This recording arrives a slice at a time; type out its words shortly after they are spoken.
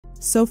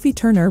Sophie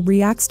Turner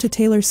reacts to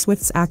Taylor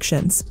Swift's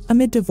actions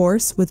amid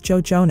divorce with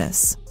Joe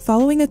Jonas.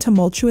 Following a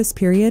tumultuous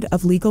period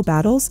of legal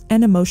battles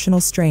and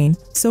emotional strain,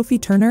 Sophie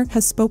Turner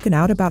has spoken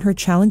out about her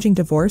challenging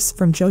divorce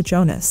from Joe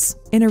Jonas.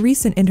 In a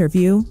recent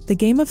interview, the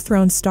Game of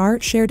Thrones star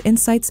shared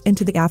insights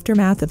into the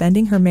aftermath of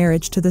ending her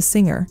marriage to the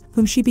singer,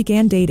 whom she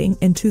began dating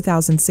in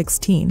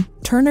 2016.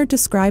 Turner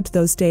described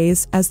those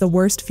days as the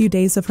worst few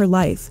days of her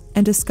life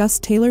and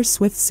discussed Taylor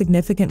Swift's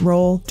significant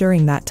role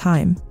during that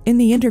time. In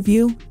the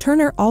interview,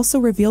 Turner also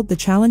revealed the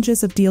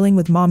challenges of dealing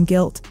with mom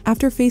guilt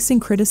after facing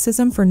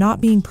criticism for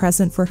not being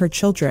present for her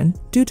children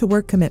due to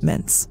work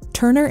commitments.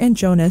 Turner and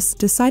Jonas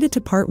decided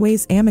to part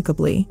ways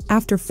amicably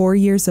after 4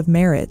 years of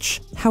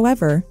marriage.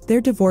 However, their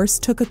divorce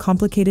took a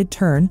complicated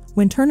turn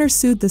when Turner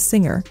sued the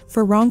singer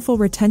for wrongful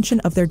retention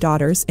of their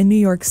daughters in New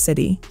York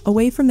City,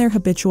 away from their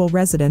habitual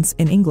residence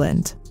in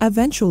England.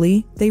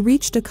 Eventually, they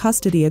reached a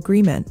custody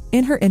agreement.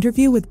 In her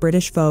interview with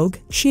British Vogue,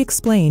 she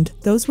explained,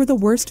 "Those were the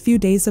worst few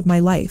days of my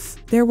life.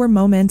 There were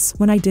moments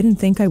when I didn't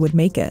think I would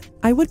make it.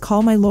 I would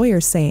call my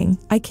lawyer saying,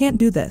 'I can't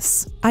do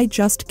this. I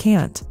just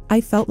can't.' I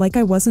felt like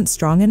I wasn't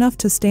strong enough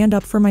to stand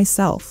up for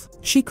myself."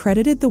 She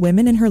credited the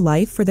women in her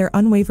life for their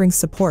unwavering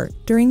support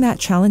during that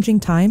challenging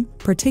time,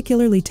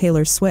 particularly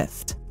Taylor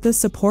Swift. "The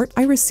support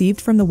I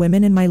received from the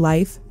women in my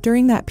life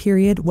during that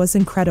period was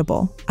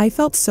incredible. I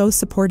felt so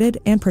supported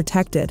and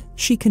protected,"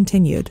 she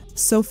continued.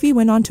 Sophie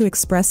went on to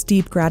express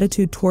deep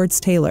gratitude towards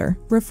Taylor,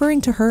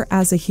 referring to her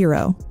as a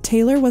hero.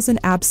 "Taylor was an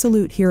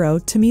absolute hero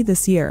to me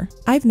this year.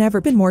 I've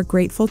never been more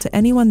grateful to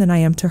anyone than I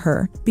am to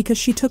her, because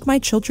she took my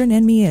children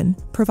and me in,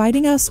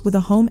 providing us with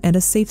a home and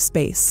a safe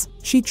space.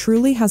 She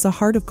truly has a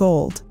heart of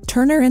gold."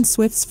 Turner and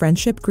Swift's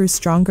friendship grew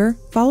stronger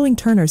following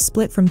Turner's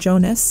split from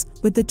Jonas,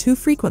 with the two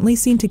frequently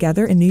seen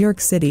together in New York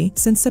City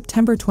since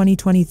September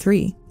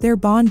 2023. Their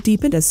bond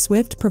deepened as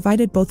Swift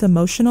provided both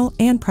emotional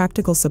and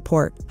practical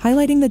support,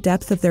 highlighting the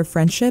depth of their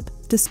friendship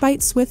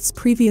despite Swift's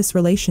previous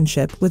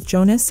relationship with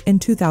Jonas in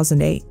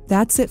 2008.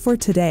 That's it for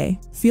today.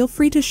 Feel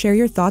free to share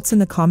your thoughts in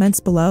the comments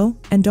below,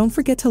 and don't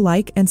forget to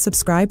like and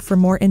subscribe for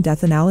more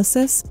in-depth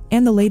analysis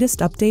and the latest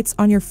updates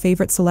on your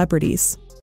favorite celebrities.